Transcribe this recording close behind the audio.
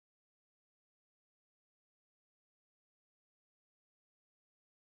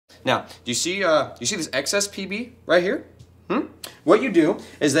Now, do you see this excess PB right here? What you do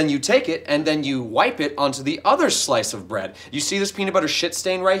is then you take it and then you wipe it onto the other slice of bread. You see this peanut butter shit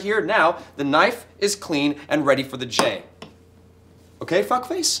stain right here? Now, the knife is clean and ready for the J. Okay,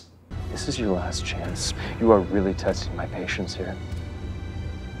 fuckface? This is your last chance. You are really testing my patience here.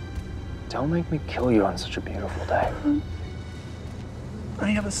 Don't make me kill you on such a beautiful day. I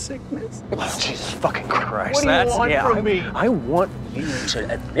have a sickness. Oh, Jesus fucking Christ. What do you want from me? I want you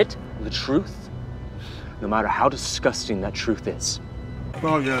to admit the truth, no matter how disgusting that truth is.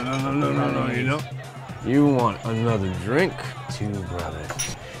 Oh, yeah, no, you know? You want another drink? Two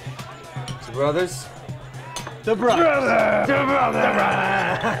brothers. Two brothers? The brother! Two brothers!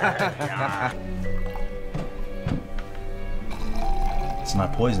 It's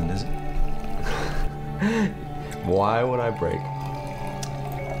not poisoned, is it? Why would I break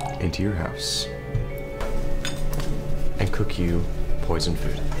into your house and cook you poison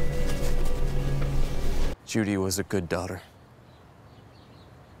food? Judy was a good daughter.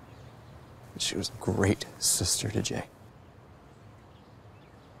 She was a great sister to Jay.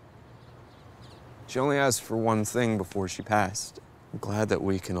 She only asked for one thing before she passed. I'm glad that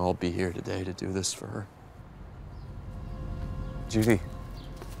we can all be here today to do this for her. Judy,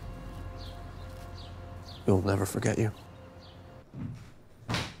 we'll never forget you.